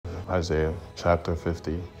Isaiah chapter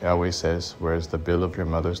 50, Yahweh says, "Where is the bill of your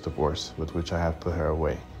mother's divorce, with which I have put her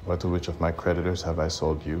away? Or to which of my creditors have I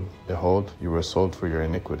sold you? Behold, you were sold for your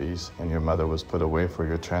iniquities, and your mother was put away for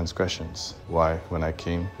your transgressions. Why, when I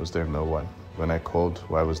came, was there no one? When I called,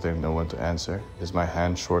 why was there no one to answer? Is my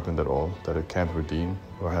hand shortened at all, that it can't redeem?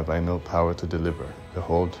 Or have I no power to deliver?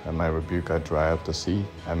 Behold, at my rebuke I dry up the sea,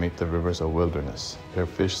 I make the rivers a wilderness. Their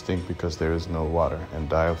fish stink because there is no water, and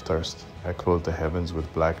die of thirst. I clothe the heavens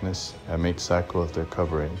with blackness, I make sackcloth their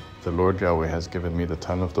covering. The Lord Yahweh has given me the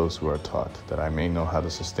tongue of those who are taught, that I may know how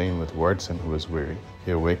to sustain with words him who is weary.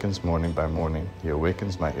 He awakens morning by morning, he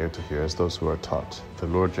awakens my ear to hear as those who are taught. The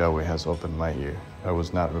Lord Yahweh has opened my ear. I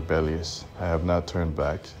was not rebellious, I have not turned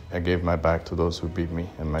back. I gave my back to those who beat me,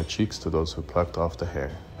 and my cheeks to those who plucked off the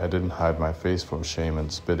hair. I didn't hide my face from shame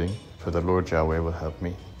and spitting, for the Lord Yahweh will help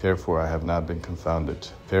me. Therefore I have not been confounded.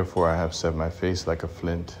 Therefore I have set my face like a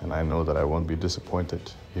flint, and I know that I won't be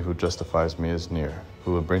disappointed. He who justifies me is near,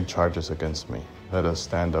 who will bring charges against me. Let us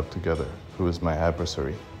stand up together. Who is my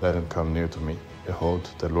adversary? Let him come near to me. Behold,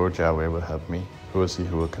 the Lord Yahweh will help me. Who is he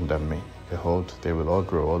who will condemn me? Behold, they will all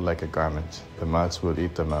grow old like a garment. The moths will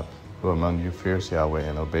eat them up. Who among you fears Yahweh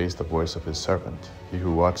and obeys the voice of his servant? He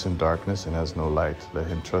who walks in darkness and has no light, let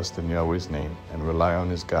him trust in Yahweh's name and rely on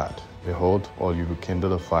his God. Behold, all you who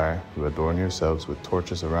kindle a fire, who adorn yourselves with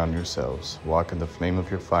torches around yourselves, walk in the flame of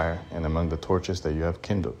your fire and among the torches that you have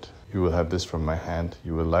kindled. You will have this from my hand,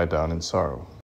 you will lie down in sorrow.